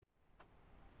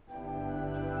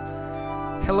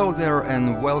Hello there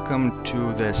and welcome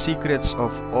to the Secrets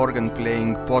of Organ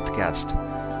Playing podcast.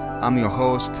 I'm your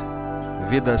host,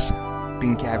 Vidas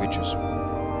Pinkevičius.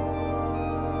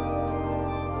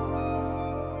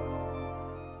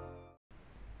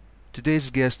 Today's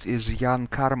guest is Jan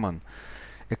Karman,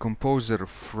 a composer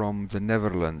from the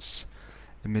Netherlands,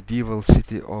 a medieval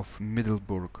city of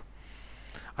Middelburg.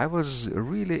 I was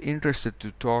really interested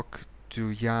to talk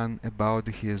to Jan about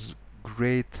his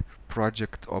great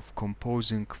project of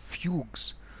composing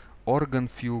fugues, organ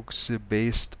fugues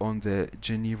based on the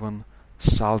Genevan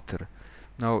Psalter.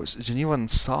 Now, Genevan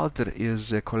Psalter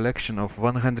is a collection of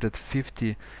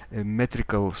 150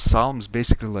 metrical psalms,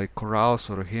 basically like chorales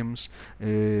or hymns,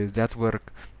 that were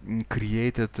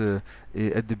created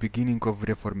at the beginning of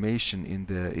Reformation in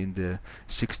the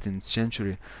 16th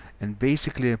century, and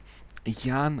basically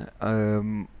Jan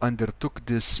undertook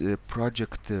this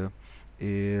project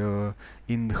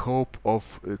in the hope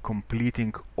of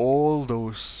completing all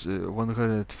those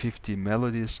 150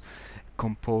 melodies,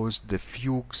 composed the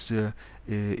fugues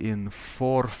in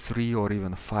 4, 3 or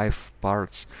even 5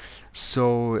 parts.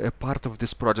 So a part of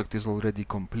this project is already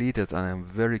completed, and I'm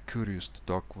very curious to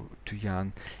talk to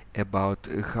Jan about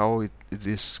how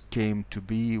this came to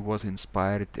be, what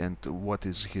inspired it, and what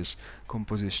is his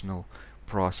compositional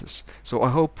process. So I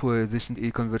hope this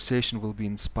conversation will be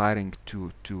inspiring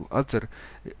to other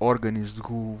organists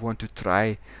who want to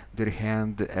try their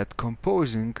hand at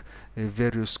composing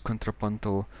various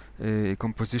contrapuntal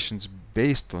compositions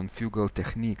based on fugal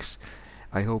techniques.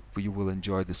 I hope you will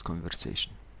enjoy this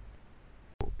conversation.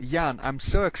 Jan, I'm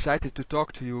so excited to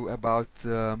talk to you about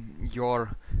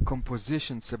your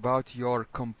compositions, about your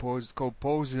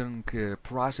composing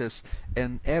process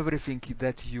and everything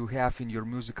that you have in your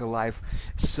musical life.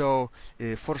 So,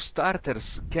 for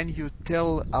starters, can you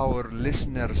tell our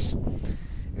listeners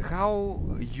how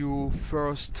you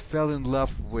first fell in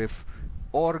love with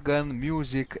organ,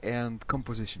 music, and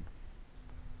composition?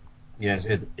 Yes,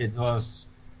 it was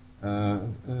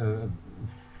from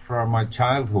my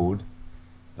childhood.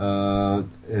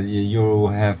 You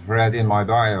have read in my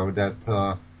bio that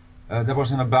there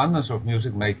was an abundance of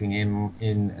music making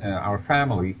in our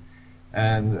family,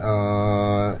 and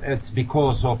it's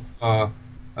because of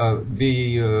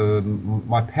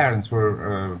my parents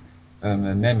were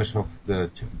members of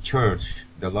the church,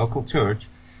 the local church,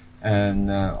 and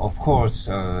of course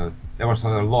there was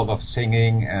a lot of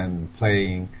singing and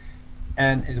playing,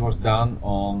 and it was done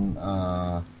on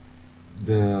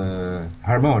the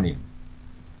harmonium.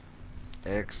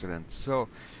 Excellent. So,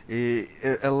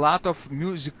 a lot of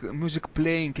music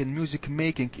playing and music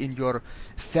making in your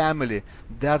family.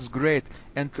 That's great.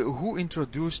 And who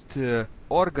introduced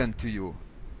organ to you?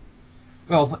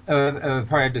 Well,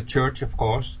 via the church, of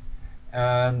course.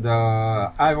 And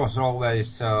I was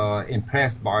always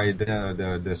impressed by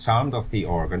the sound of the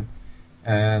organ.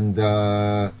 And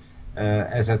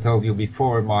as I told you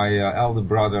before, my elder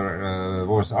brother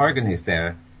was organist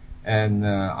there. And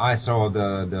I saw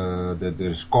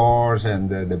the scores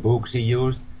and the books he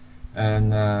used,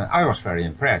 and I was very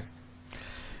impressed.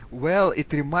 Well,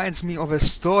 it reminds me of a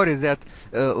story that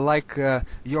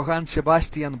Johann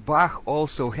Sebastian Bach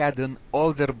also had an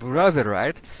older brother,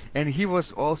 right? And he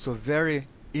was also very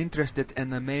interested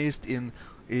and amazed in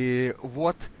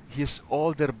what his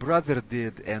older brother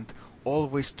did, and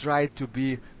always tried to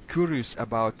be curious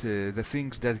about the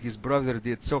things that his brother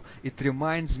did. So it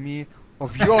reminds me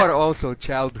of your also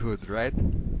childhood, right?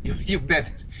 You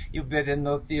better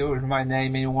not use my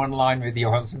name in one line with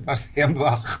Johann Sebastian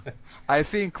Bach. I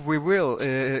think we will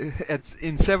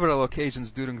in several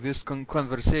occasions during this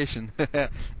conversation,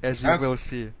 as you will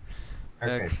see.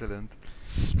 Okay. Excellent.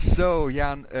 So,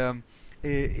 Jan,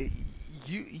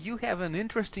 you have an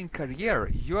interesting career.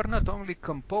 You are not only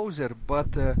composer,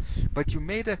 but you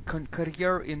made a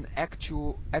career in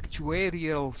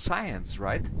actuarial science,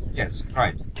 right? Yes,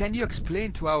 right. Can you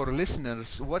explain to our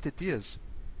listeners what it is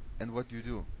and what you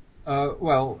do?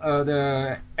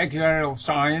 The actuarial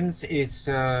science is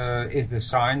the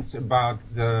science about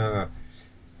the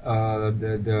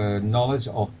knowledge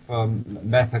of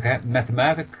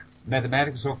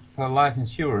mathematics of life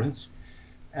insurance.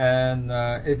 And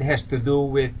it has to do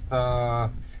with,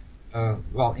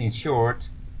 in short,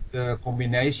 the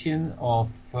combination of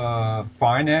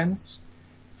finance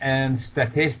and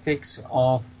statistics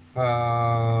of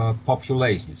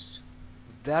populations.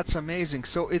 That's amazing.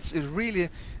 So it's really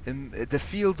in the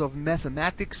field of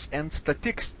mathematics and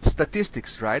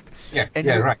statistics, right? Yeah,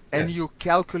 right. And yes. You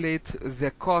calculate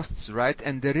the costs, right,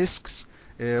 and the risks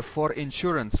for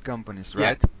insurance companies,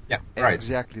 right? Yeah, right.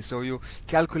 Exactly. So you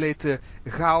calculate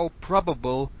how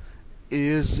probable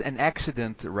is an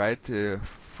accident, right,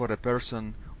 for a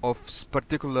person of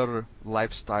particular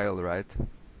lifestyle, right?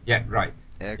 Yeah, right.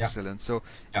 Yeah, Excellent. So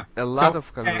yeah. a lot So,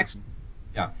 of collaboration.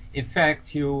 in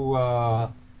fact, you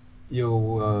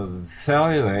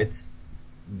evaluate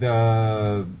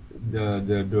the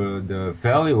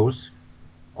values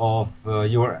of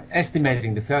you're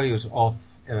estimating the values of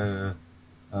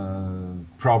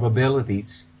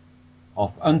probabilities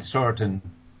of uncertain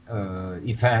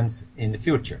events in the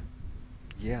future.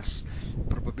 Yes,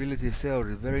 probability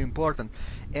theory, very important.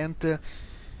 And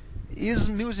is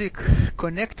music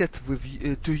connected with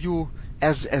to you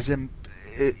as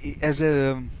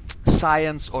a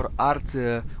science or art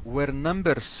where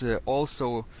numbers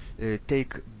also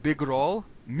take big role?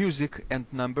 Music and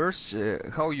numbers,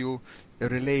 how you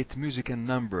relate music and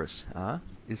numbers?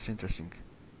 It's interesting.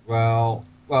 Well,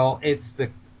 it's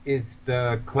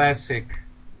the classic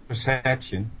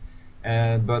perception,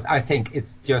 but I think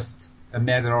it's just a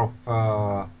matter of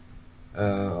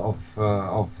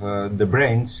the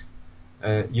brains.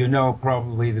 You know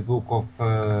probably the book of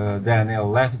Daniel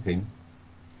Levitin.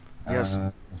 Yes.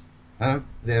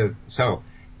 So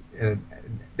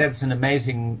that's an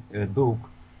amazing book.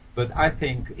 But I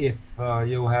think if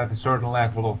you have a certain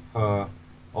level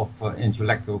of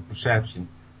intellectual perception,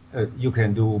 you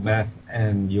can do math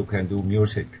and you can do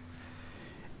music.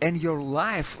 And your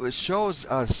life shows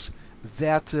us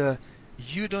that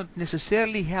you don't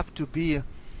necessarily have to be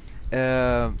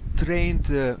trained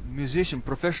musician,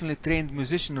 professionally trained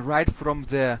musician right from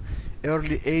the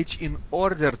early age in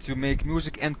order to make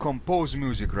music and compose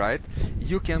music, right?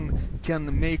 You can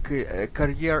make a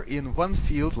career in one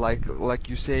field, like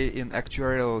you say in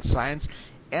actuarial science,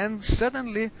 and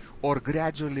suddenly or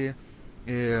gradually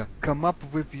come up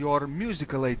with your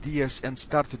musical ideas and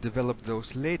start to develop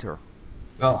those later.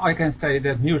 Well, I can say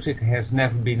that music has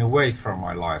never been away from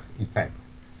my life. In fact,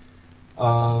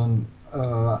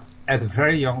 at a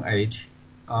very young age,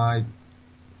 I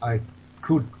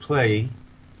could play,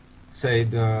 say,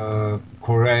 the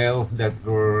chorales that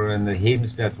were and the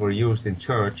hymns that were used in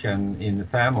church and in the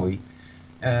family,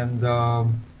 and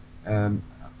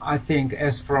I think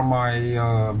as from my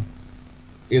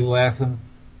 11th,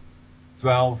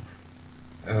 12th,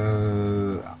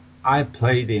 I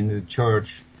played in the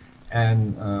church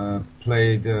and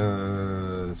played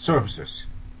services.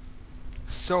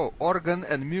 So organ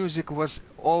and music was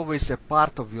always a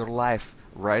part of your life,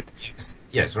 right?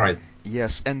 Yes, right.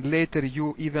 Yes, and later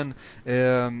you even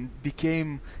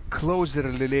became closer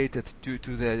related to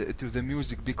the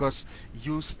music because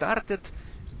you started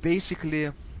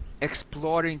basically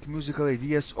exploring musical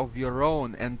ideas of your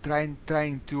own and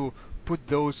trying to put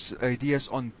those ideas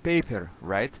on paper,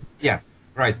 right? Yeah,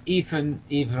 right. Even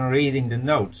reading the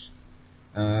notes,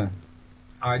 I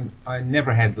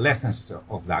never had lessons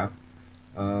of that.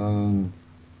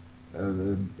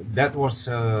 That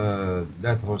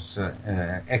was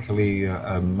actually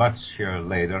much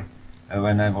later,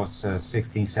 when I was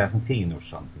 16, 17 or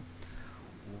something.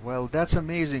 Well, that's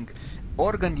amazing.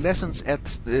 Organ lessons at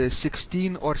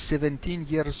 16 or 17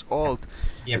 years old.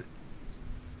 Yep.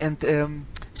 And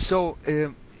so,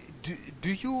 do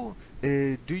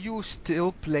you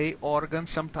still play organ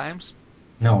sometimes?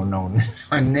 No,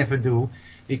 I never do,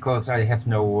 because I have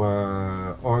no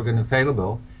organ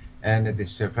available, and it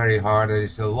is very hard.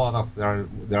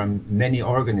 There are many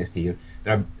organists here.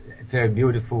 There are very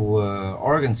beautiful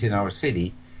organs in our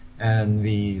city, and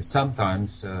we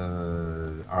sometimes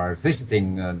are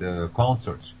visiting the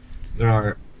concerts. There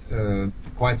are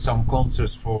quite some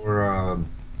concerts for,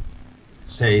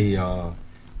 say,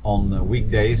 on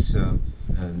weekdays,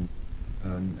 and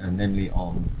namely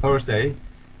on Thursday.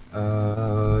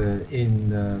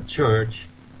 In church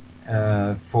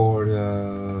for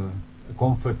the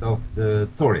comfort of the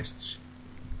tourists.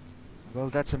 Well,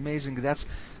 that's amazing.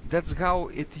 That's how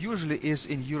it usually is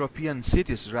in European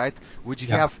cities, right? Which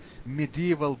have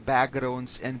medieval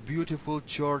backgrounds and beautiful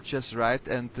churches, right?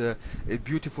 And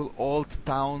beautiful old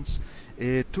towns.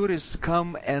 Tourists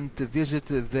come and visit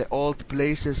the old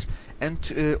places and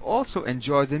also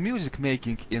enjoy the music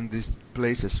making in these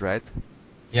places, right?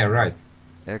 Yeah, right.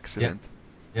 Excellent.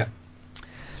 Yeah.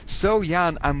 So,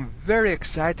 Jan, I'm very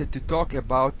excited to talk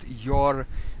about your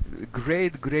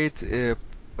great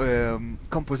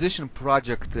composition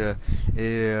project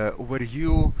where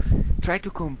you try to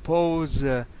compose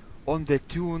on the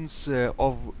tunes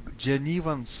of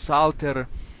Genevan Psalter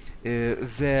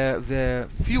the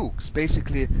fugues,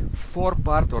 basically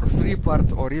 4-part or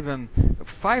 3-part or even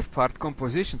 5-part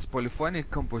compositions,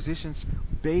 polyphonic compositions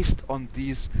based on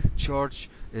these church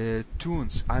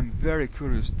tunes. I'm very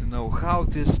curious to know how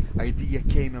this idea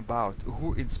came about,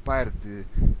 who inspired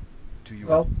to you?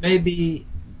 Well, maybe,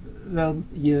 well,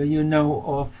 you know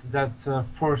of that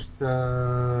first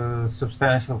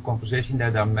substantial composition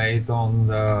that I made on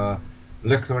the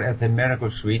Lector at the Miracle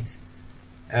Suite,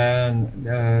 and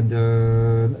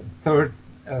the third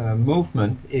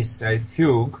movement is a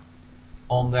fugue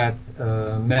on that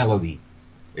melody.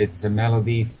 It's a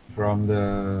melody from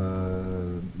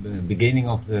the beginning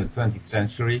of the 20th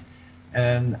century,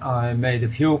 and I made a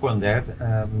fugue on that,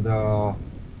 and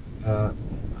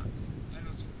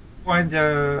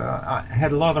I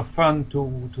had a lot of fun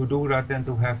to do that and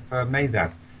to have made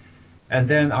that. And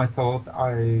then I thought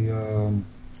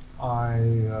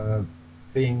I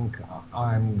think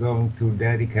I'm going to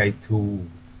dedicate to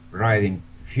writing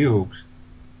fugues,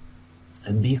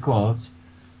 and because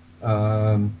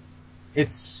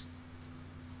it's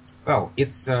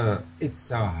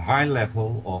a high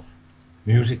level of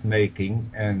music making,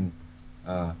 and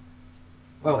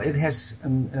well, it has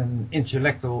an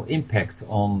intellectual impact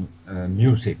on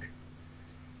music.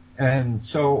 And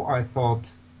so I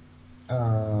thought,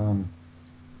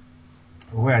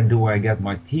 where do I get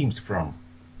my themes from?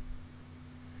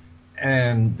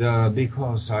 And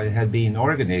because I had been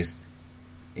organist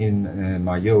in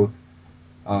my youth,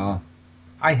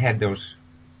 I had those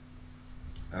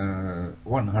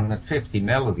 150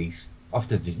 melodies of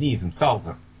the Genevan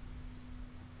Psalter.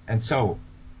 And so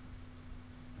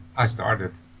I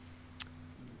started.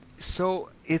 So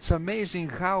it's amazing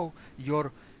how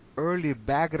your early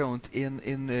background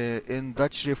in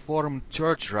Dutch Reformed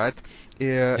Church, right,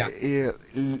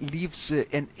 leaves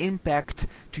an impact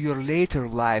to your later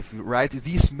life, right?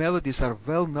 These melodies are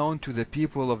well known to the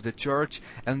people of the church,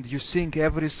 and you sing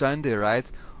every Sunday, right?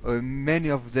 Many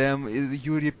of them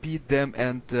you repeat them,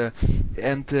 and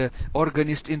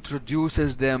organist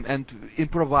introduces them and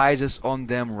improvises on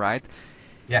them, right?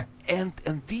 Yeah. And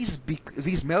these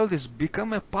melodies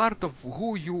become a part of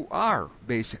who you are,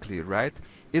 basically, right?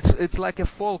 It's like a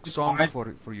folk song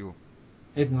for you.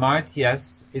 It might,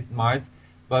 yes, it might.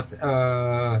 But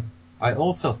I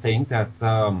also think that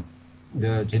the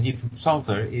Genevan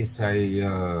Psalter is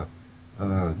a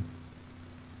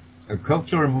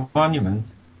cultural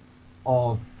monument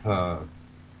of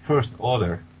first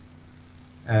order,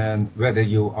 and whether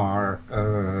you are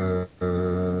a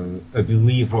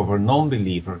believer or a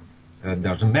non-believer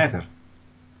doesn't matter.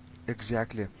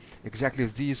 Exactly.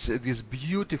 These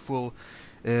beautiful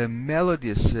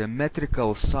melodies,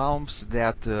 metrical psalms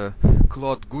that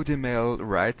Claude Goudimel,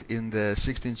 right, in the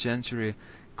 16th century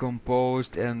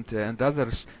composed, and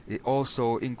others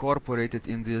also incorporated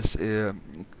in this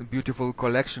beautiful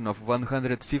collection of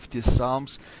 150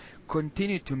 psalms,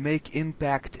 continue to make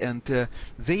impact, and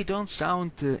they don't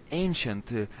sound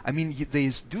ancient. I mean, they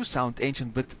do sound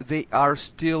ancient, but they are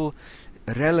still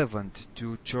relevant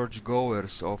to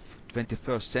churchgoers of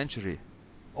 21st century.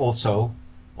 Also,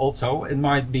 it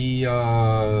might be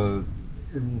turn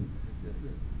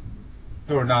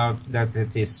out that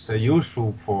it is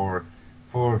useful for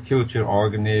future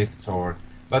organists,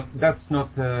 but that's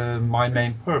not my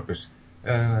main purpose.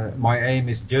 My aim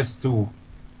is just to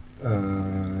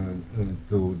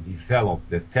develop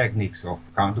the techniques of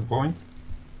counterpoint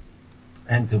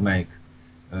and to make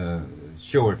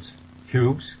short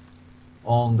fugues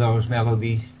on those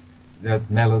melodies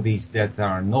that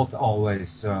are not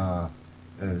always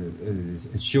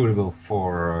suitable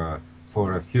for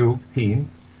a fugue theme,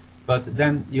 but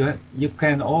then you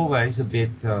can always a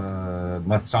bit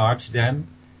massage them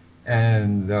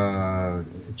and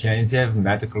change them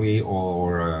metrically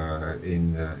or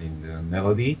in the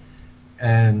melody,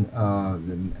 and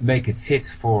make it fit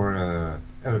for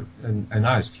a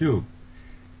nice fugue.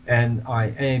 And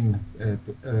I aim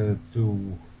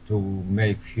to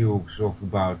make fugues of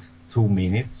about 2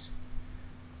 minutes.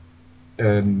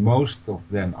 Most of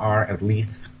them are at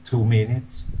least 2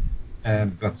 minutes,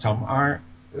 but some are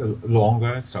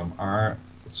longer, some are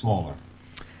smaller.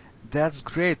 That's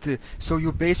great. So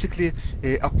you basically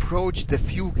approach the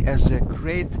fugue as a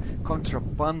great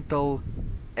contrapuntal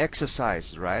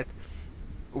exercise, right?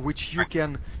 Which you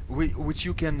can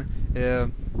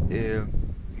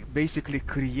basically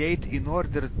create in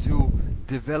order to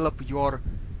develop your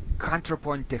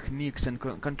contrapoint techniques and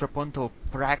contrapuntal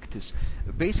practice.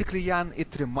 Basically, Jan,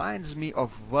 it reminds me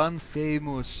of one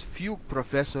famous fugue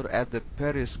professor at the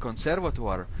Paris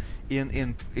Conservatoire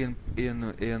in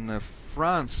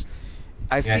France.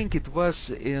 I think it was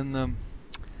in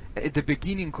at the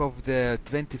beginning of the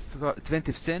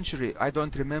 20th century. I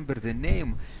don't remember the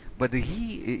name, but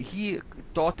he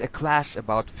taught a class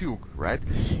about fugue, right?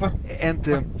 Wasn't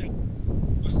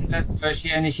that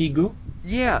Eugène Gigoux?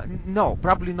 Yeah, no,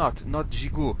 probably not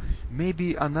Gigoux.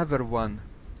 Maybe another one.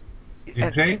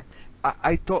 Dupré?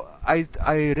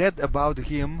 I read about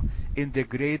him in the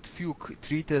great fugue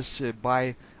treatise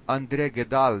by André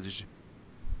Gedalge,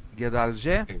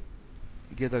 Okay.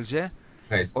 Gedalge,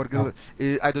 Great. or No.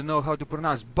 I don't know how to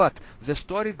pronounce, but the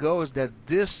story goes that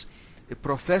this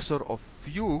professor of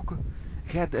fugue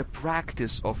had a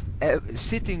practice of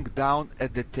sitting down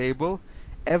at the table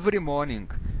every morning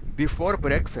before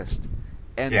breakfast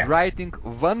and Yeah. writing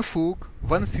one fugue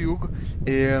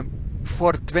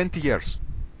for 20 years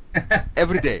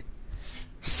every day.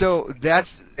 So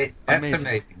that's That's amazing.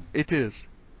 amazing. It is.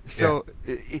 Yeah. So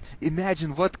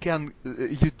imagine what can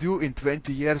you do in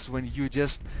 20 years when you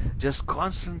just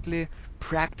constantly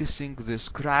practicing this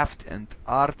craft and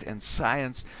art and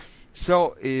science.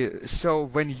 So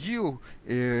when you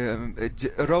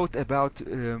wrote about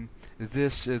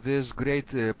this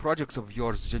great project of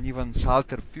yours, Genevan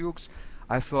Psalter Fugues,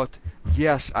 I thought,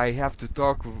 yes, I have to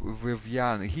talk with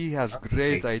Jan. He has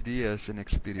great Okay. ideas and Yeah,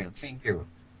 experience. thank you.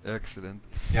 Excellent.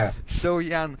 Yeah. So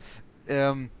Jan,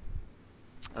 um,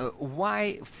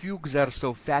 why fugues are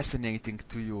so fascinating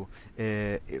to you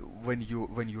when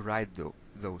you write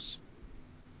those?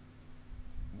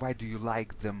 Why do you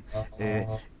like them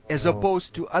as Uh,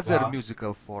 opposed to other well,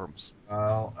 musical forms?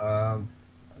 well,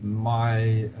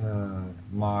 my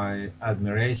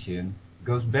admiration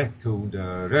goes back to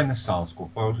the Renaissance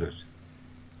composers,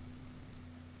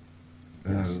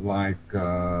 Yes, like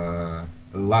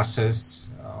Lassus,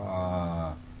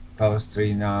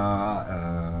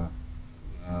 Palestrina,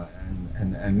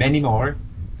 and many more,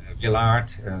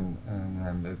 Willard,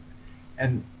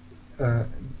 and uh,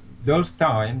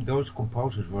 those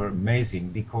composers were amazing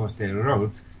because they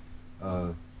wrote uh,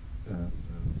 uh,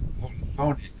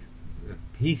 polyphonic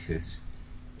pieces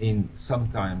in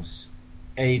sometimes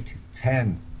 8,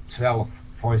 10, 12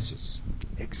 voices.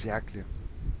 exactly.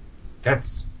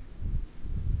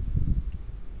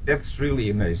 That's really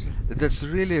amazing. That's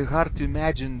really hard to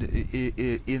imagine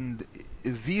in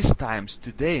these times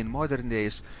today, in modern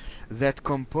days, that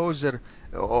composer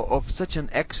of such an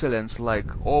excellence like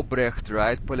Obrecht,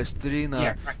 right, Palestrina,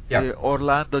 Yeah, right. Yeah,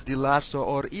 Orlando di Lasso,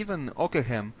 or even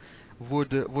Ockeghem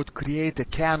would create a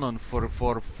canon for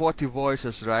 40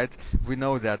 voices, right? We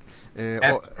know that. Or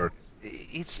absolutely.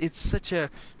 it's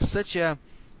such a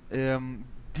um,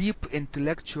 deep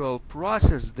intellectual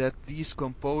process that these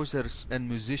composers and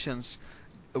musicians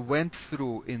went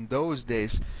through in those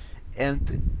days,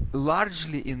 and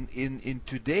largely in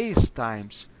today's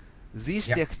times these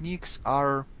Yeah, techniques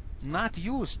are not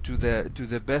used to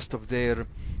the best of their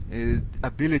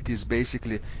abilities,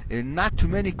 basically. Not too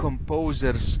many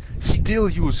composers still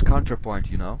use counterpoint,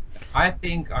 you know. I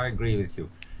think I agree with you.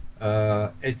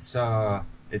 It's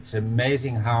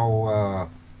amazing how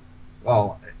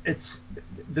well it's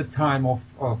the time of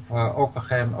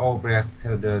Ockeghem, Obrecht,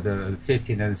 the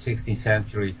 15th and 16th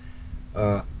century.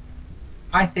 Uh,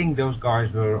 I think those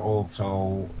guys were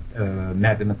also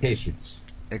mathematicians.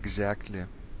 Exactly.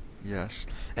 Yes,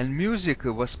 and music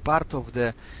was part of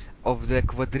the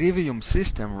quadrivium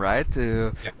system, right?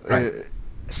 Yeah, right. Uh,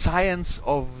 Science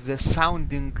of the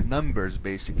sounding numbers,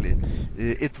 basically.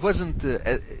 It wasn't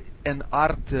an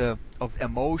art of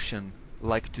emotion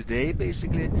like today,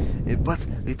 basically, but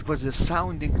it was a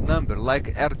sounding number,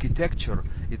 like architecture.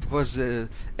 It was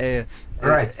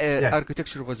Right. Yes.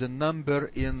 architecture was a number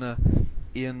in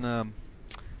in uh,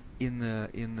 in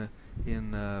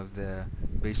the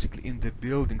basically in the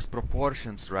building's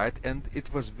proportions, right? And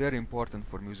it was very important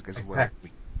for music as well.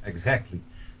 Exactly. Exactly.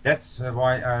 That's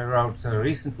why I wrote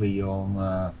recently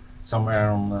on somewhere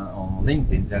on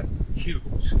LinkedIn that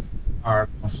fugues are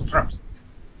constructed,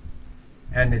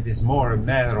 and it is more a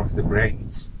matter of the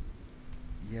brains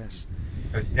Yes,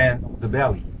 than of the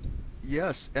belly.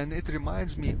 yes, and it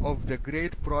reminds me of the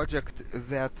great project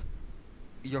that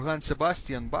Johann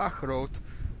Sebastian Bach wrote,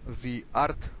 the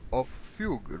Art of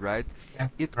Fugue, right? Yeah.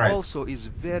 It Right. also is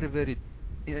very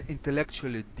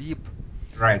intellectually deep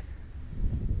Right.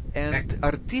 and Exactly.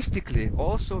 artistically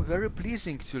also very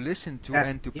pleasing to listen to Yeah.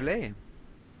 and to Yeah. play.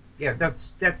 Yeah.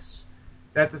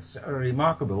 That is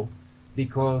remarkable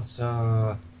because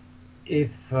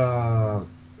if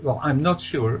well, I'm not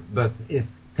sure, but if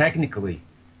technically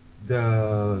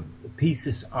the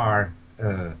pieces are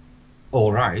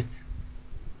all right,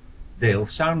 they'll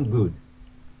sound good.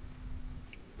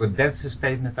 But that's a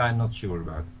statement I'm not sure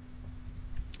about.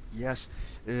 Yes.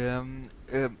 Um,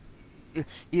 um,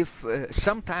 if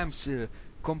sometimes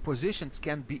compositions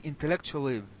can be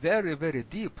intellectually very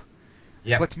deep,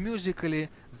 Yeah, but musically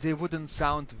they wouldn't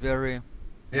sound very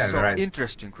yeah, so right.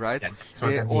 interesting, right? Yeah, that's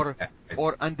what I mean. Or Yeah,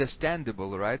 right.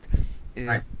 understandable, right?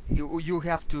 Right. You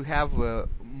have to have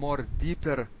more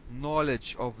deeper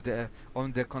knowledge of the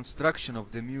on the construction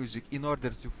of the music in order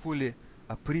to fully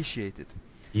appreciate it.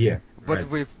 Yeah, But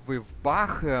right. with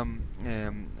Bach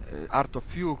Art of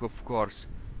Fugue, of course,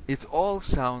 it all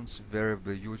sounds very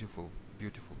beautiful,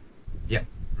 beautiful. Yeah,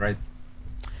 right.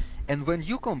 And when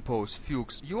you compose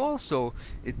fugues, you also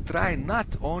try not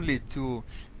only to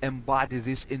embody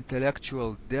this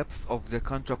intellectual depth of the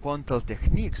contrapuntal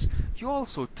techniques, you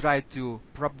also try to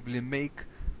probably make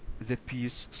the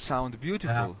piece sound Uh,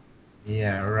 beautiful.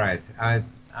 yeah, right.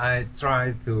 I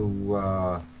try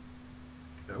to.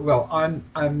 Well,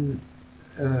 I'm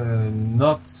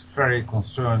not very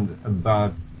concerned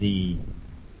about the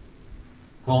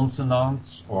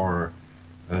consonants or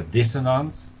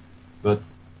dissonance, but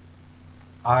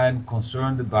I'm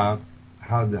concerned about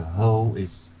how the whole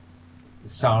is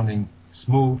sounding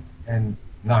smooth and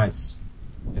nice.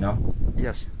 You know,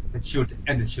 Yes. it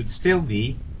should still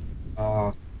be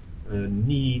a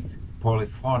neat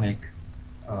polyphonic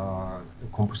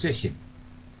composition.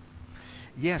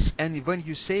 Yes, and when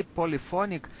you say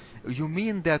polyphonic, you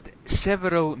mean that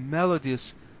several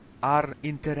melodies are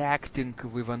interacting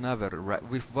with another, right,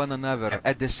 with one another Yeah,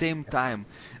 at the same time.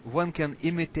 One can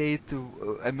imitate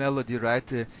a melody, right?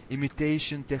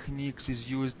 Imitation techniques is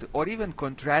used, or even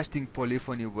contrasting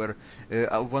polyphony, where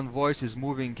one voice is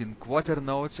moving in quarter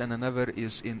notes and another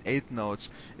is in eighth notes,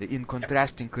 in yeah,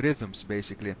 contrasting rhythms,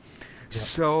 basically. yeah.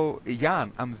 So,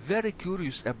 Jan, I'm very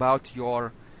curious about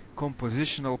your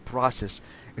compositional process.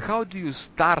 How do you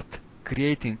start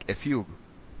creating a fugue?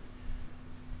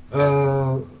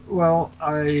 Well,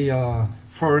 I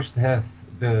first have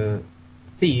the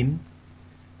theme,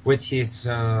 which is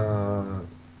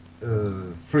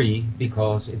free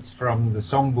because it's from the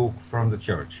songbook from the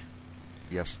church.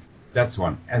 Yes. That's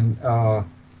one. And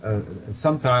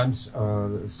sometimes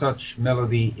such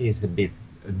melody is a bit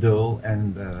dull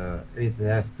and it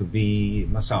has to be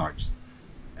massaged.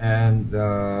 And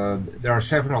there are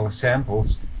several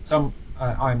samples. Some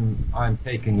I'm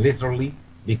taking literally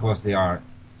because they are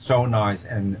so nice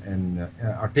and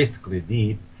artistically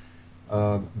deep.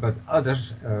 But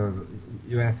others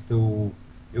you have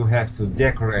to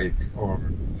decorate, or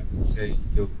let me say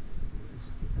you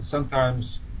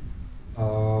sometimes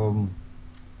um,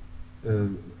 uh,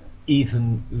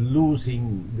 even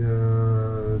losing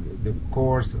the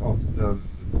course of the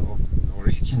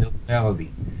original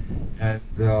melody. And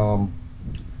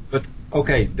but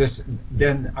okay,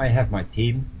 then I have my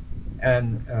team,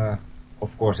 and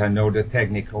of course I know the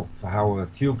technique of how a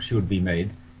fugue should be made,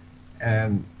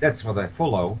 and that's what I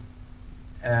follow.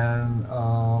 And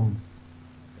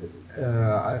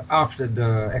after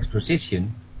the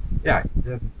exposition, yeah,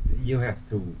 then you have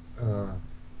to.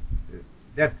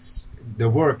 That's the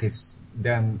work is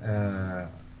then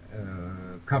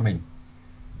coming.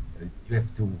 You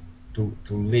have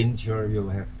to lynch, or you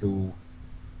have to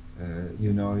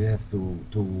you have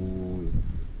to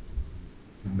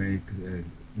make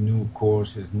new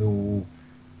courses, new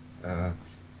uh,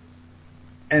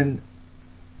 and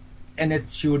and it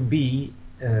should be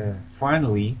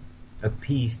finally a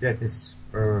piece that is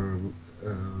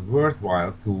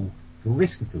worthwhile to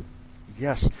listen to.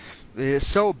 Yes.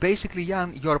 So basically,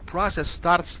 Jan, your process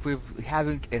starts with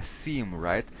having a theme,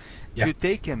 right? Yeah, You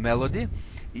take a melody,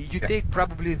 you yeah. take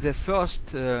probably the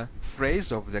first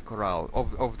phrase of the chorale,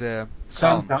 of the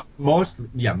psalm, Sometimes, mostly,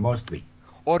 yeah, mostly.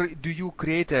 or do you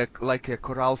create a like a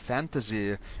chorale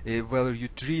fantasy where you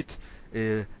treat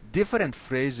different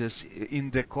phrases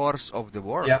in the course of the Yeah,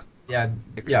 work? yeah,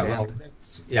 yeah. Well, Expand.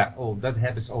 that's yeah. Oh, that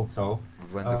happens also.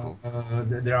 Wonderful.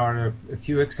 There are a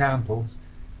few examples.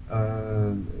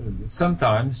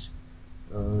 Sometimes,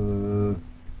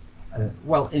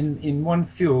 well, in one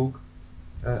fugue,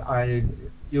 I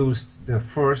used the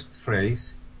first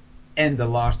phrase and the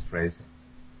last phrase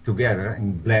together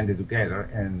and blended together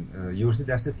and used it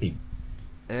as a theme.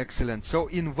 Excellent. So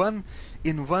in one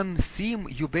theme,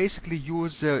 you basically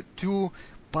use two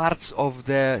parts of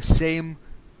the same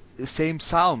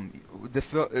psalm,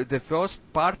 the first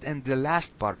part and the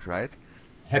last part, right?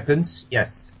 Happens,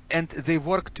 yes. And they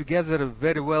work together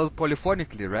very well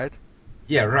polyphonically, right?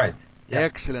 Yeah, right. Yeah,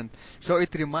 Excellent. So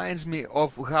it reminds me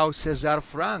of how César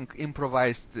Franck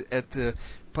improvised at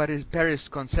Paris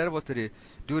Conservatory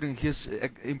during his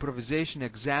improvisation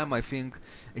exam. I think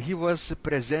he was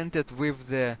presented with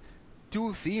the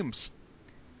two themes,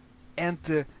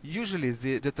 and usually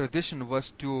the tradition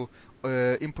was to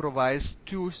improvise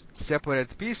two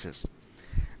separate pieces.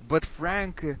 But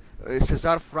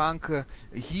César Franck,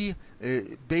 he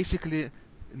basically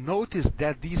noticed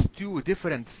that these two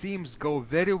different themes go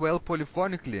very well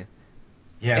polyphonically,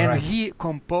 yeah, and right. he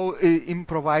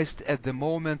improvised at the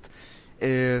moment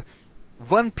uh,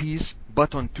 one piece,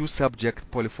 but on two subjects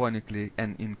polyphonically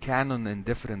and in canon and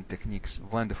different techniques.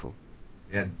 Wonderful.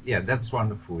 Yeah, that's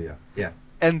wonderful. Yeah.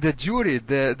 And the jury,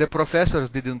 the professors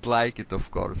didn't like it, of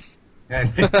course. Yeah.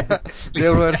 They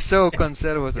were so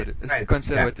conservative. Right.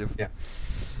 Conservative. Yeah.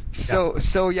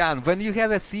 So Jan, when you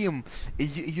have a theme,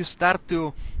 you start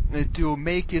to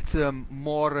make it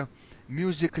more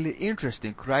musically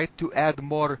interesting, right? To add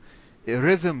more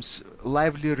rhythms,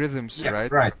 lively rhythms,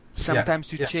 right? Right.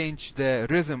 Sometimes you change the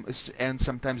rhythm and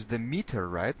sometimes the meter,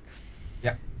 right?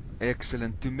 Yeah.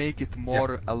 Excellent. To make it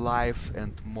more alive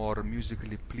and more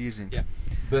musically pleasing. Yeah.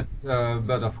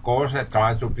 But of course, I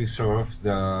try to preserve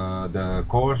the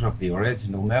course of the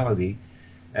original melody,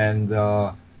 and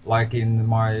like in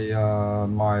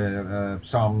my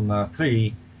Psalm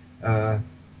 3,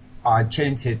 I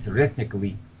change it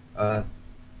rhythmically.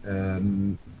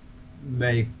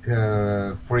 Make,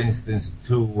 for instance,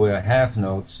 two half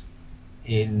notes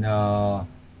in a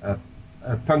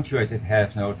punctuated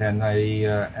half note and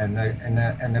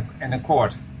a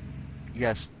chord.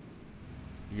 Yes.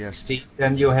 See,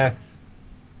 then you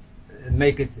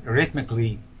make it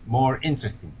rhythmically more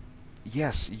interesting.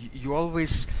 Yes, you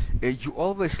always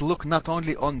look not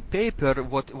only on paper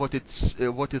what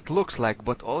it looks like,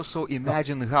 but also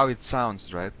imagine how it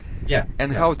sounds, right? Yeah.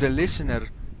 And how the listener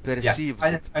perceives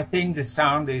it. I think the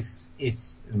sound is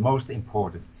most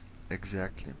important.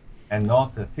 Exactly. And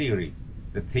not the theory.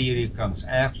 The theory comes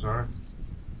after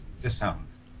the sound.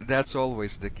 That's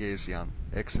always the case, Jan.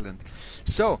 Excellent.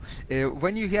 So,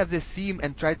 when you have the theme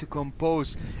and try to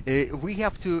compose, we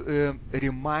have to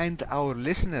remind our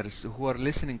listeners who are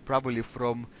listening probably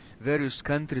from various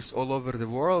countries all over the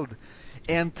world,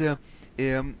 and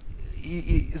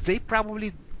they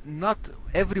probably not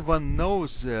everyone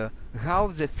knows how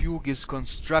the fugue is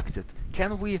constructed.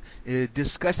 Can we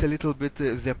discuss a little bit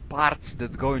the parts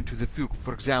that go into the fugue?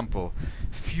 For example,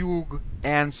 fugue,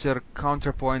 answer,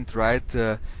 counterpoint, right?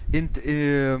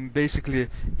 Basically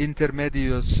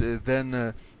intermedios,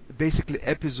 then basically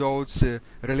episodes,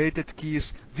 related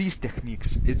keys, these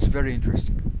techniques. It's very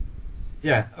interesting.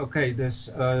 Yeah, okay.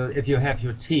 If you have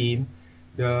your team,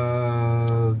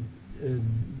 then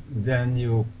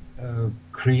you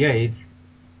create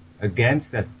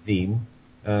against that theme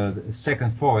the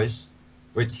second voice,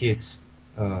 which is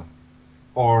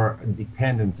or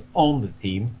dependent on the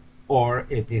theme, or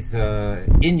it is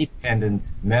an independent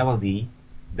melody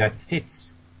that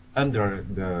fits under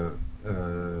the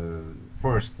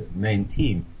first main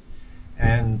theme.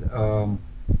 And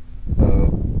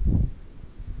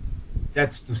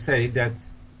that's to say that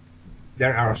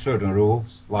there are certain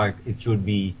rules, like it should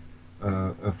be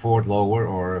a fourth lower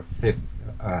or a fifth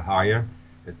higher.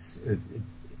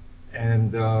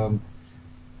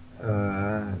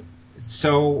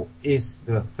 So is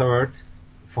the third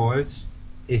voice.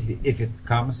 If it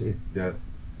comes, the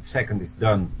second is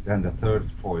done, then the third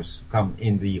voice come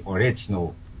in the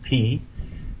original key,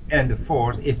 and the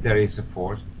fourth, if there is a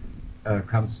fourth,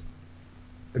 comes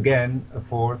again a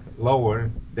fourth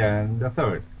lower than the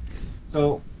third.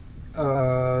 So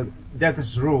that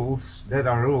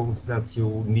are rules that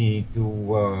you need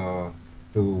to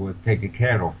take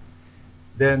care of.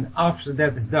 Then after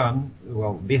that is done,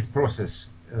 well, this process,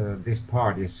 this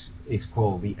part is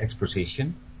called the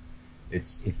exposition.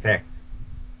 It's effect,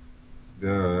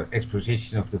 the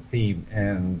exposition of the theme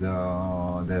and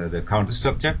the counter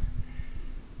subject.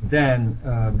 Then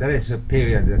there is a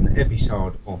period, an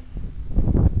episode of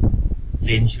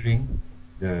lingering.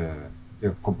 The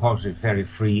composer is very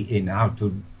free in how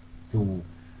to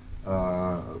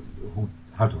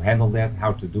handle that,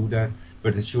 how to do that.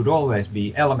 But it should always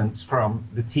be elements from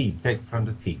the theme, taken from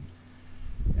the theme.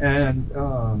 And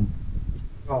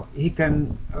well, he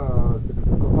can, the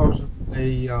composer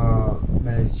may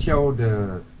show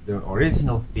the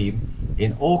original theme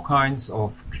in all kinds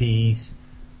of keys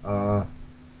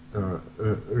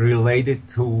related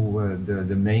to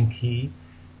the main key,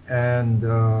 and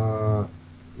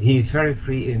he is very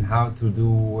free in how to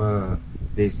do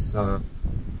this.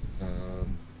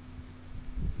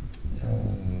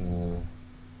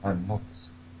 I'm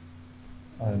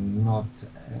not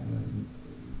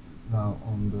now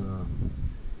on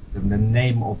the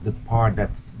name of the part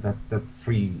that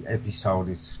free episode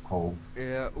is called.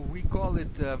 We call it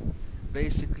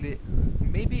basically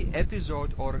maybe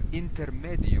episode or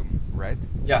intermedium, right?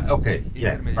 Yeah. Okay.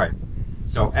 Yeah. Right.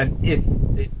 So, and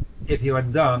if you are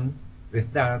done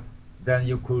with that, then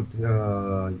you could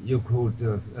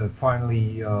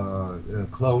finally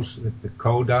close with the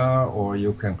coda, or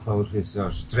you can close with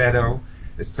stretto.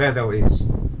 The stretto is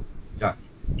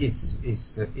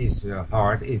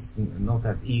hard. It's not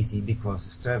that easy, because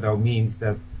stretto means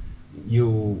that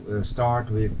you start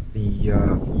with the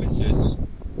voices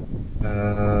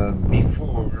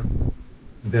before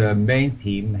the main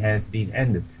theme has been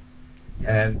ended. Yes.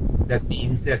 And that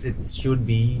means that it should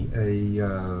be a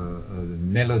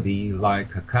melody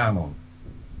like a canon.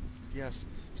 Yes.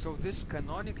 So this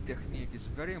canonic technique is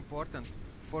very important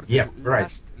for the Yeah,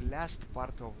 right. last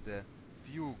part of the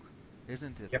fugue,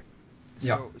 isn't it? Yep.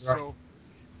 Yeah, right. So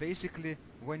basically,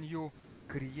 when you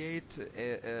create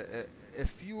a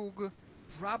fugue,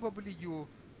 probably you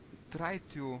try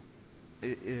to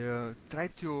try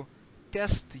to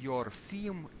test your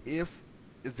theme if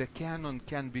the canon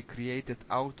can be created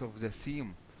out of the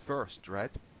theme first,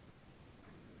 right?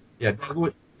 Yeah,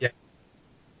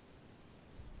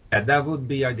 that would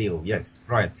be ideal. Yes,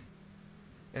 right.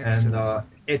 And Excellent.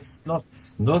 it's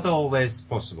not always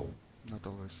possible. Not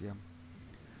always, yeah.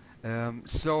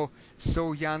 So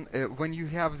Jan, when you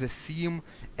have the theme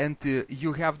and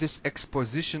you have this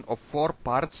exposition of four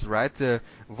parts, right?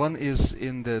 One is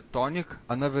in the tonic,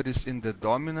 another is in the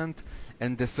dominant,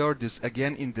 and the third is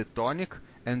again in the tonic,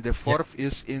 and the Yeah, fourth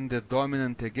is in the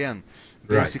dominant again.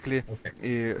 right. Basically,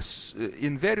 Okay.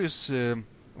 in various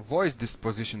voice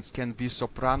dispositions, can be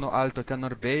soprano, alto,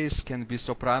 tenor, bass, can be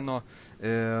soprano,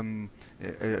 um, uh,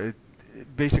 uh,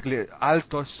 basically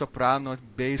alto, soprano,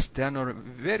 bass, tenor,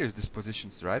 various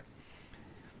dispositions, right?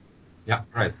 Yeah,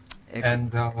 right. Ex-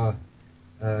 And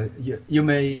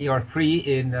you are free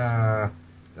in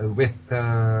with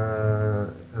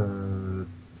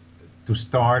to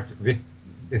start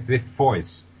with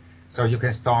voice. So you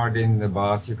can start in the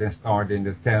bass, you can start in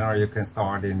the tenor, you can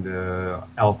start in the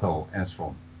alto, and so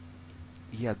on.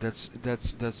 yeah,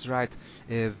 that's right.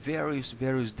 Various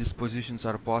dispositions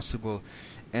are possible,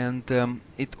 and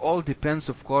it all depends,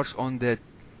 of course, on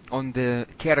the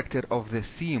character of the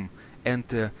theme and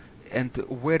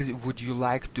where would you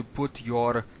like to put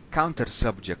your counter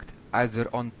subject, either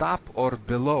on top or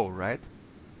below, right?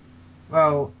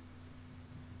 Well,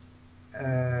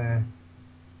 uh,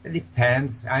 it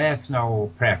depends. I have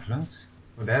no preference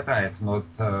for that. I have not.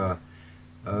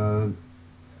 Uh,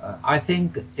 I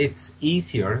think it's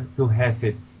easier to have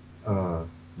it uh,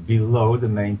 below the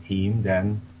main theme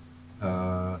than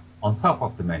on top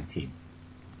of the main theme.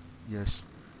 Yes.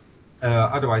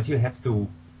 Otherwise, you have to.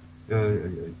 Uh,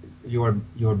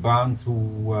 you're bound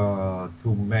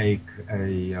to make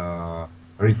a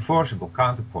reversible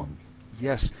counterpoint.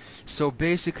 Yes. So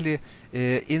basically,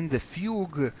 in the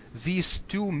fugue, these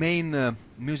two main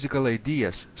musical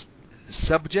ideas,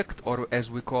 subject, or as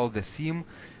we call the theme,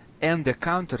 and the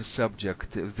counter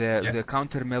subject, Yeah. the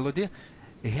counter melody,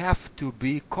 have to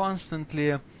be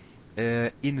constantly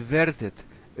inverted.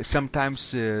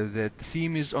 Sometimes the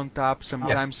theme is on top, Yeah.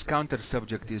 sometimes counter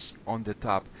subject is on the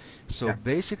top. So Yeah.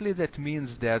 basically, that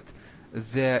means that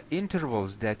the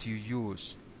intervals that you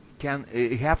use can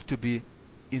have to be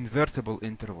invertible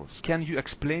intervals. Can you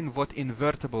explain what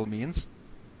invertible means?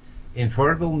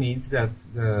 Invertible means that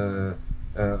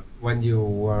when you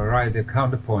write a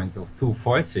counterpoint of two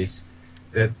voices,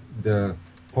 that the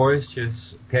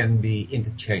voices can be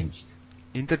interchanged.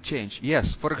 Interchange.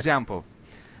 Yes.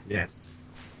 Yes.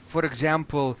 For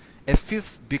example, a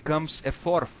fifth becomes a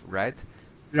fourth, right?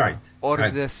 Right. Or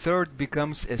Right. the third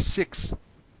becomes a sixth.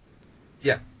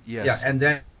 Yeah. Yeah. Yes. And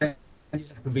then you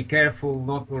have to be careful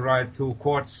not to write two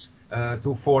chords,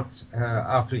 two fourths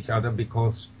after each other,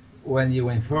 because when you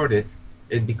invert it,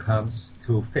 it becomes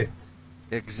two fifths.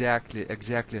 Exactly,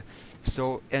 exactly.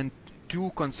 So, and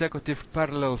two consecutive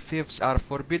parallel fifths are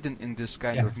forbidden in this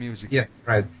kind Yeah. of music, Yeah.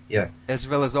 Right. Yeah. as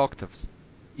well as octaves.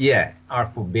 Yeah. Are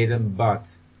forbidden,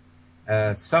 but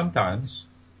sometimes,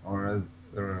 or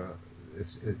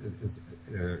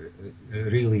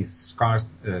really scarce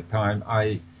time,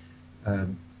 I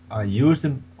use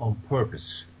them on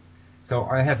purpose. So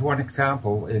I have one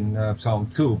example in Psalm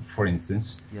 2, for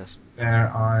instance, Yes. where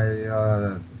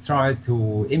I try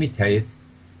to imitate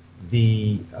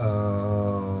the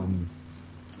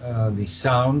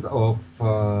sound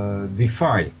of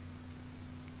Defy.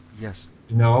 Yes.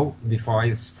 You know, Defy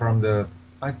is from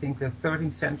I think the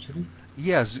 13th century.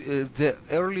 Yes, the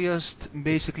earliest,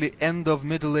 basically end of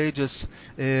Middle Ages,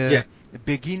 Yeah,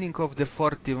 beginning of the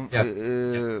yeah,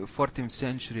 yeah, 14th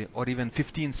century, or even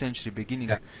 15th century, beginning,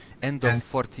 yeah. end of And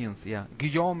 14th, yeah.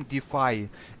 Guillaume Dufay,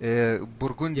 yeah,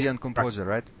 Burgundian right. composer,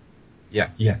 right? Yeah,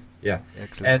 yeah, yeah.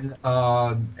 Excellent.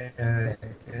 And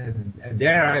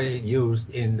there I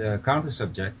used in the counter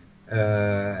subject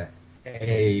a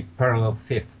parallel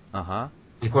fifth, Uh-huh.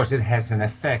 because it has an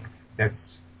effect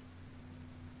that's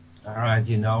all right.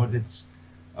 You know, that's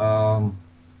um,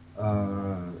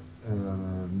 uh,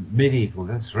 medieval.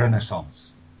 That's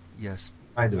Renaissance, Yes.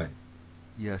 by the way.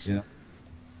 Yes. You know.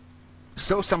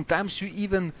 So sometimes you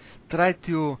even try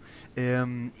to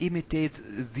imitate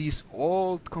these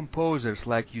old composers,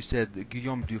 like you said,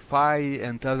 Guillaume Dufay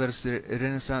and others,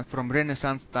 Renaissance from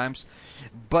Renaissance times.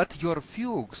 But your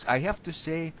fugues, I have to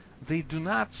say, they do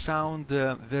not sound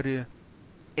very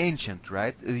ancient,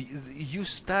 right?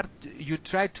 You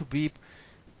try to be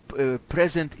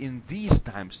present in these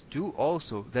times too,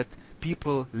 also that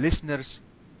people, listeners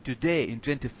today in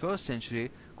 21st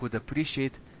century could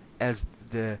appreciate as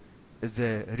the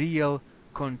real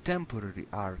contemporary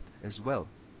art as well.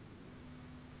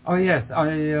 Oh yes, I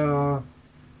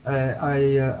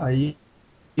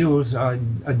use I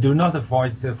do not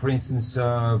avoid, for instance,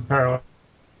 parallel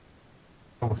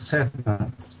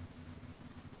sevenths.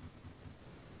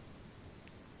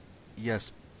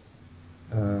 Yes.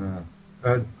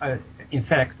 In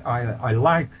fact, I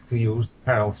like to use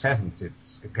parallel sevenths.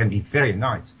 It can be very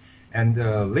nice, and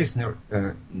listener,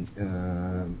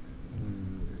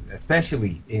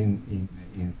 especially in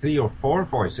 3 or 4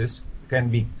 voices, can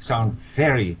be sound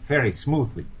very, very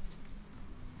smoothly.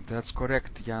 That's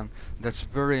correct, Jan. That's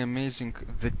very amazing.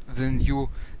 That then you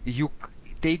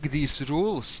take these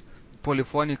rules,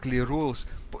 polyphonically rules,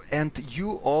 and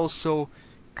you also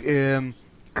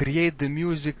create the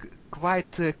music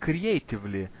quite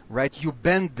creatively, right? You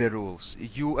bend the rules,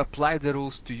 you apply the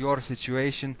rules to your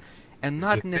situation, and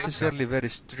not necessarily very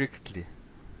strictly,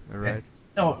 right?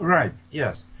 No, right.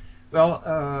 Yes. Well,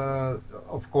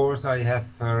 of course, I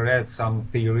have read some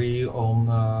theory on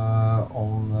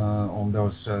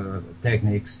those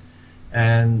techniques,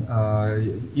 and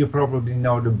you probably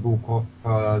know the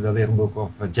little book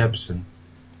of Jepsen.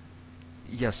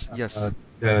 Yes, yes.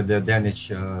 The Danish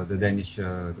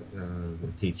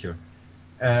teacher,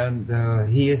 and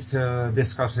he is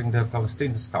discussing the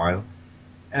Palestinian style,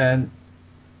 and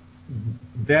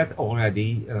that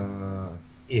already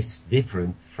is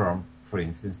different from, for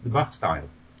instance, the Bach style.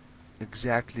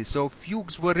 Exactly. So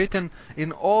fugues were written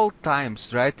in all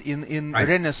times, right? In Right.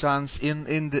 Renaissance,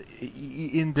 in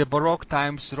the Baroque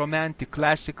times, Romantic,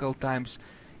 classical times,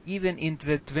 even in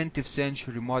the 20th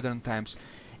century, modern times,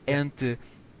 and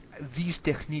these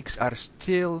techniques are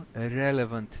still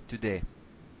relevant today.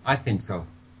 I think so.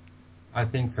 I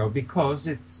think so because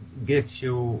it gives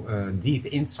you deep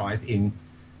insight in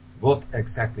what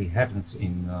exactly happens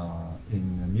in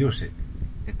music.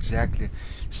 Exactly.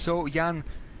 So, Jan,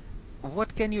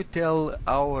 what can you tell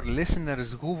our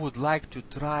listeners who would like to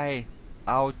try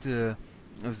out the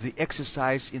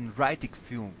exercise in writing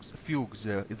fugues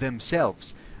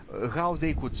themselves? How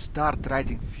they could start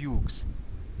writing fugues?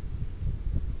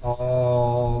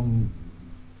 Um,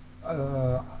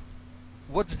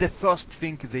 What's the first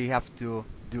thing they have to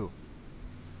do?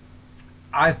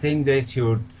 I think they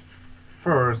should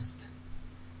first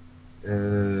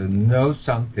know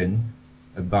something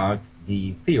about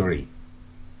the theory.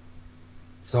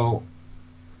 So,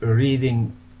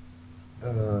 reading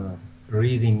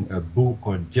a book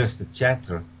or just a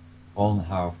chapter on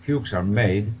how fugues are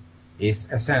made is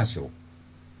essential.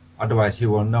 Otherwise, you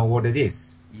won't know what it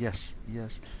is. Yes,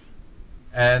 yes.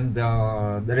 And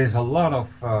there is a lot of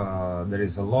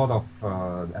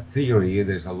theory.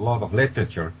 There's a lot of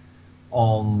literature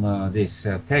on this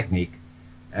technique.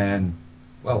 And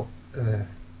well,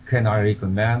 can I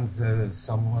recommend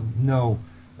someone? No.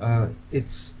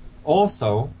 It's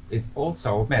also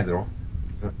a matter of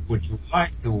would you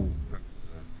like to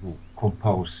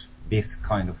compose this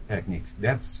kind of techniques?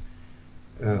 That's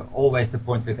always the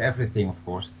point with everything, of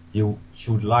course. You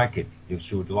should like it. You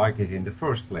should like it in the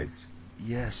first place.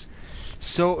 Yes.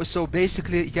 So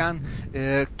basically, Jan,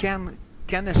 can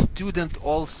a student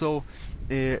also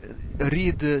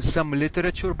read some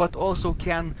literature, but also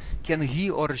can he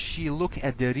or she look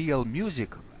at the real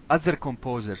music, other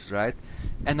composers, right?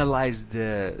 Analyze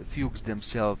the fugues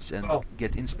themselves and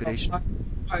get inspiration.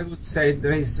 I would say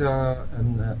there is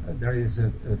an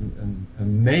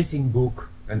amazing book,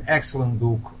 an excellent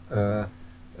book,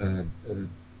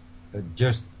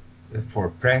 just for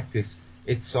practice.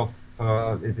 It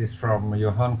is from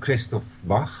Johann Christoph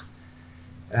Bach,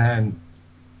 and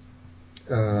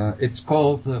it's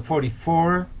called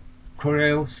 44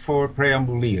 Chorales for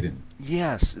Preambuleren.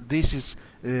 Yes, this is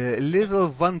little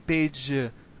one-page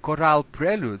chorale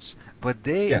preludes, but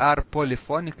they are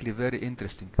polyphonically very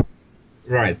interesting.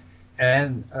 Right,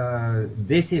 and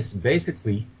this is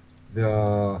basically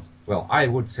I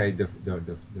would say the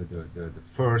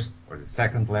first or the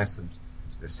second lesson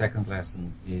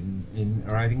in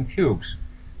writing fugues.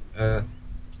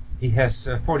 He has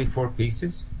 44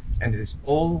 pieces, and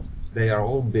they are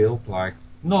all built like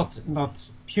not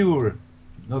pure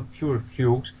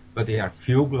fugues, but they are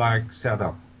fugue-like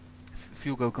setup.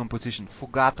 Fugal composition,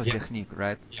 fugato technique,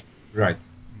 right? Yeah. Right.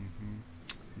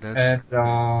 That's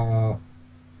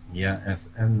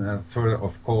And further,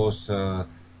 of course,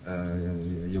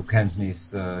 you can't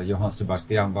miss Johann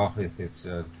Sebastian Bach with his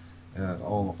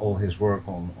all his work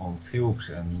on fugues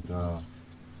and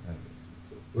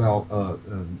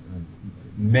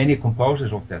many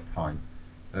composers of that time.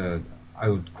 I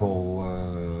would call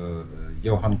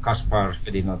Johann Caspar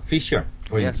Ferdinand Fischer,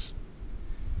 for instance.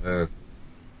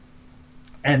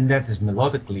 And that is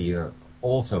melodically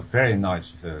also very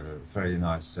nice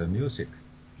music.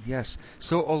 Yes.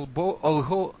 So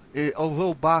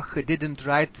although Bach didn't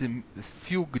write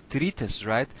fugue treatise,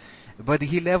 right? But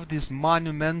he left this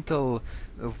monumental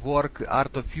work,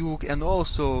 Art of Fugue, and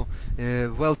also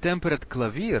Well-Tempered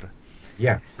Clavier.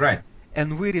 Yeah, right.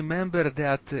 And we remember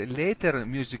that later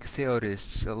music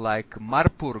theorists like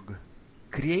Marburg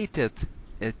created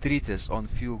a treatise on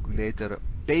fugue later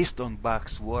based on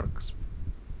Bach's works.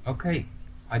 Okay,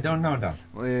 I don't know that.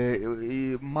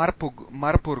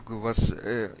 Marburg was,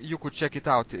 you could check it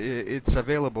out. It's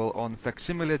available on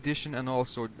facsimile edition and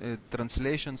also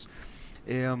translations.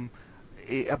 He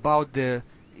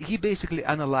basically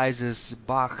analyzes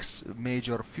Bach's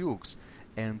major fugues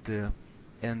and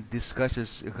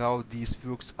discusses how these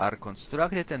fugues are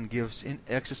constructed and gives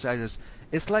exercises.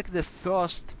 It's like the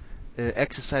first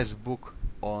exercise book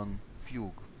on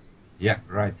fugue. Yeah,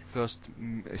 right. First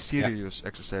serious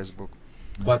exercise book.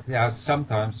 But there are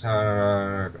sometimes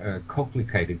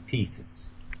complicated pieces.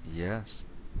 Yes,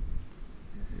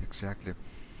 exactly.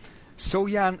 So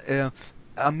Jan,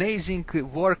 amazing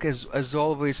work as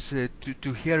always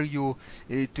to hear you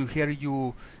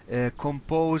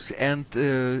compose and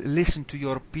listen to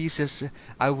your pieces.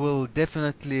 I will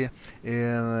definitely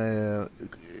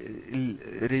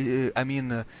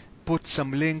put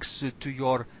some links to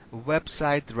your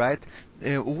website, right?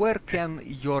 Where can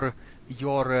your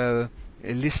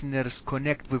listeners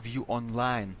connect with you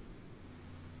online?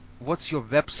 What's your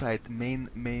website, main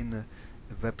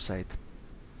website?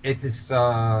 It is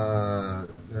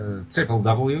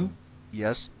www.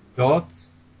 Yes.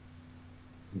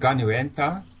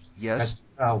 Ganuenta. Yes.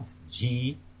 That's spelled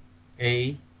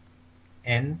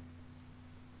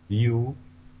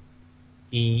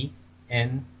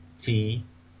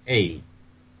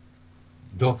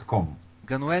GANUENTA.com.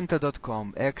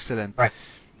 Ganuenta.com. Excellent. Right.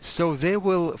 So they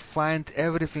will find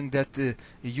everything that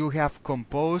you have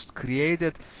composed,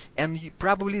 created, and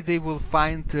probably they will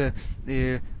find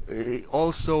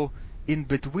also in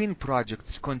between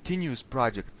projects, continuous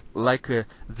projects, like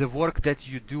the work that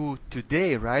you do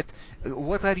today, right?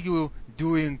 What are you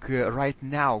doing right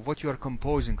now? What you are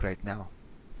composing right now?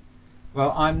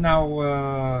 Well, I'm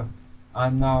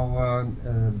now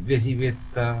busy with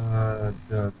the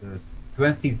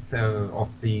 20th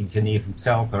of the Genevan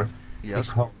Psalter. Yes.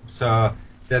 Because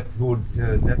that would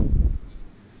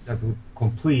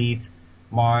complete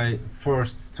my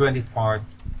first 25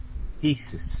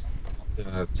 pieces of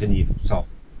the Genevan Psalter,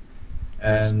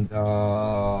 and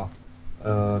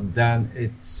then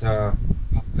it's I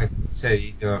could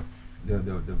say the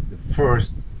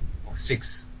first of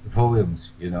 6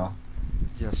 volumes, you know.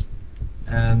 Yes.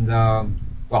 And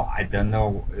well, I don't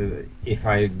know if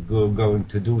I'm going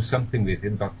to do something with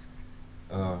it, but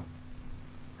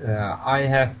I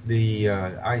have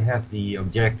the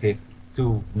objective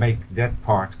to make that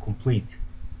part complete.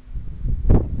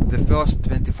 The first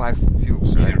 25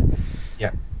 fugues, right?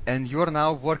 Yeah. And you're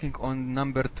now working on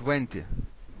number 20.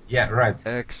 Yeah, right.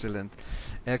 Excellent.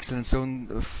 Excellent. So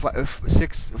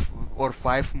 6 or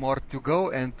 5 more to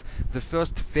go, and the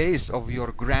first phase of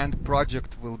your grand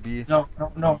project will be... No.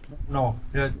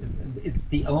 It's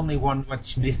the only one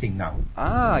what's missing now.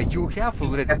 Ah, you have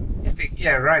already... That's missing.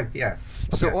 Yeah, right, yeah.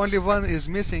 So yeah. Only one is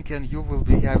missing, and you will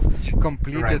have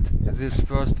completed right. this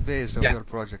first phase of your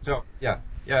project. So, yeah.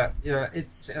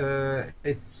 It's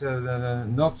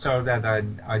not so that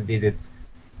I did it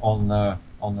on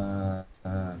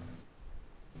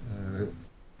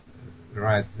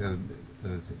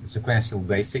sequential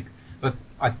basic, but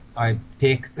I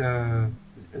picked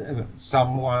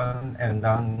someone, and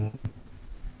then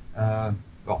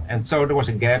and so there was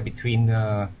a gap between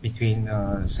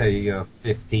say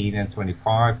 15 and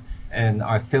 25, and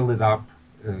I filled it up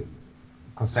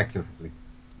consecutively.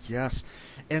 Yes,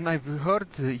 and I've heard,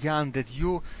 Jan, that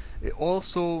you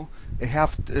also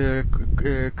have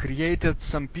created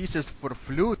some pieces for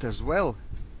flute as well.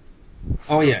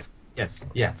 Oh yes,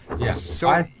 yeah.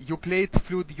 So you played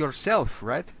flute yourself,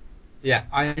 right? Yeah,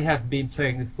 I have been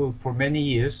playing the flute for many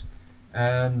years,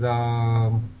 and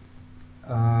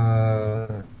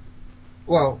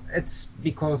well, it's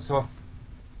because of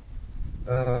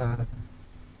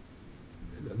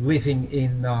living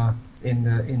in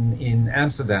in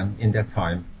Amsterdam in that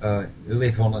time. You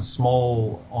live on a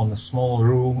small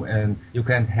room, and you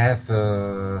can't have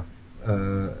a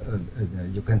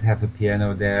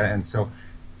piano there, and so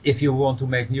if you want to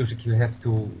make music, you have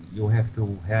to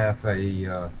have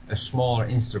a smaller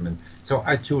instrument. So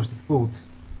I chose the flute,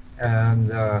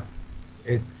 and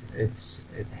it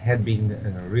had been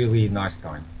a really nice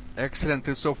time.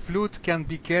 Excellent. So flute can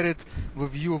be carried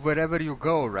with you wherever you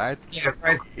go, right? Yeah,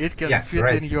 right. It can Yeah, fit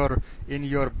right. in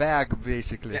your bag,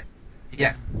 basically.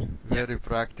 Yeah. Very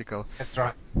practical. That's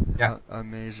right. Yeah.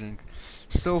 Amazing.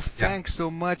 So thanks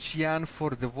so much, Jan,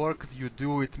 for the work you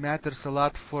do. It matters a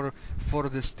lot for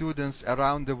the students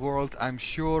around the world, I'm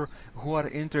sure, who are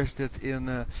interested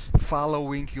in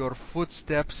following your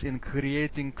footsteps in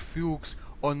creating fugues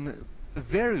on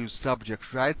various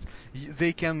subjects, right?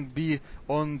 They can be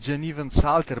on Genevan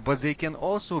Psalter, but they can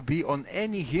also be on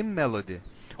any hymn melody,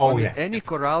 any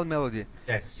chorale melody.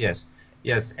 Yes.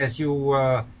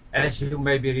 As you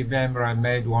maybe remember, I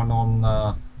made one on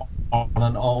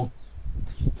an old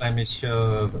Flemish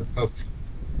folk.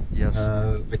 Yes.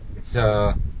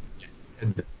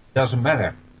 It doesn't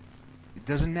matter. It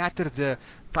doesn't matter the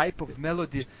type of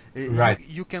melody. Right.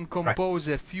 You can compose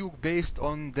a fugue based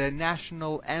on the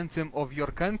national anthem of your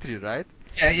country, right?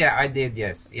 Yeah, I did.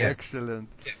 Yes. Excellent.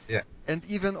 Yeah. And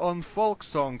even on folk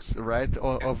songs, right,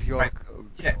 of your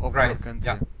country.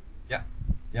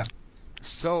 Yeah.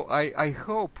 So I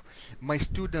hope my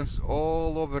students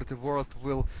all over the world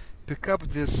will pick up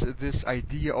this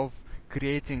idea of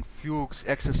creating fugues,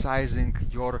 exercising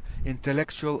your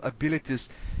intellectual abilities.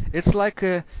 It's like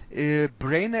a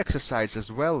brain exercise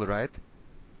as well, right?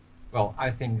 Well,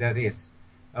 I think that is.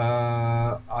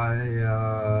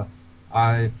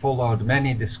 I followed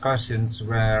many discussions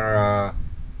where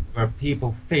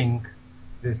people think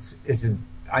this is,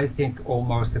 I think,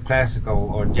 almost a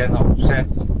classical or general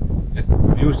sense that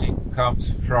music comes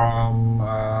from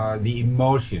the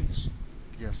emotions.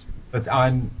 Yes. But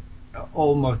I'm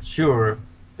almost sure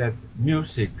that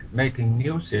making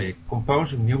music,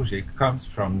 composing music, comes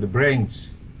from the brains.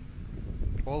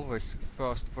 Always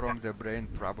first from the brain,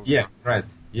 probably. Yeah,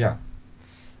 right. Yeah.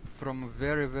 From a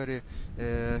very, very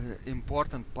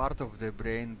important part of the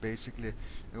brain, basically,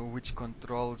 which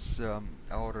controls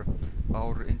our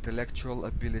intellectual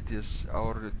abilities,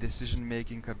 our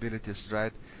decision-making abilities,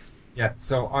 right? Yeah.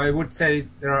 So I would say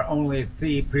there are only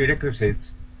 3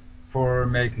 prerequisites for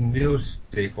making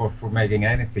music or for making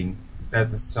anything.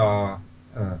 That is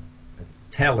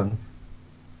talent,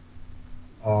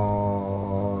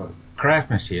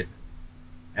 craftsmanship,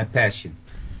 and passion.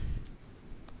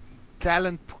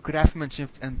 Talent, craftsmanship,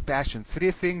 and passion.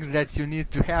 3 things that you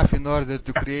need to have in order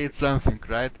to create something,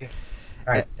 right? Yeah.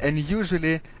 Right. And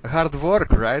usually hard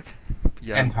work, right?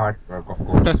 Yeah. And hard work, of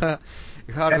course. Hard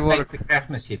that work. Makes the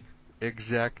craftsmanship.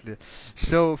 Exactly.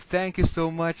 So thank you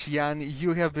so much, Jan.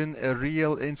 You have been a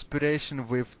real inspiration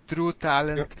with true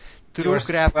talent, true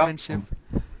craftsmanship.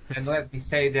 Welcome. And let me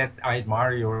say that I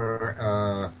admire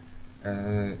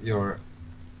your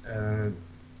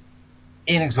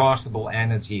inexhaustible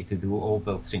energy to do all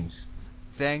those things.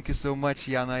 Thank you so much,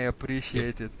 Jan. I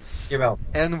appreciate it. You're welcome.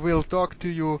 And we'll talk to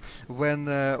you when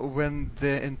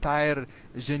the entire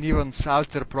Genevan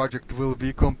Psalter project will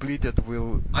be completed.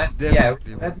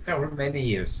 That's over many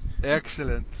years.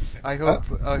 Excellent. I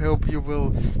hope you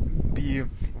will be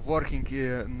working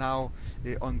now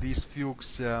on these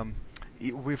fugues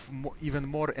with even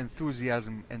more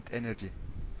enthusiasm and energy.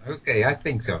 Okay, I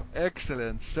think so.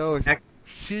 Excellent. So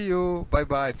see you. Bye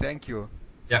bye. Thank you.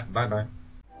 Yeah. Bye bye.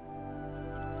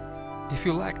 If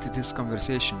you liked this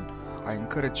conversation, I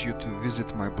encourage you to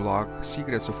visit my blog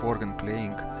Secrets of Organ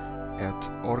Playing at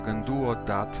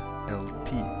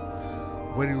organduo.lt,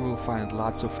 where you will find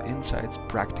lots of insights,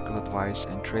 practical advice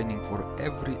and training for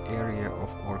every area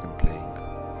of organ playing.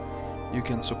 You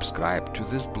can subscribe to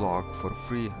this blog for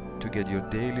free to get your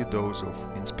daily dose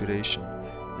of inspiration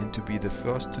and to be the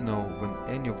first to know when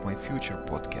any of my future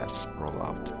podcasts roll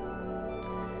out.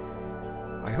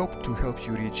 I hope to help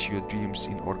you reach your dreams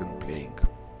in organ playing.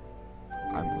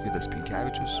 I'm Vidas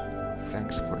Pinkevičius.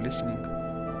 Thanks for listening,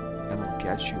 and I'll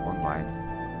catch you online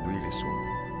really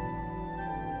soon.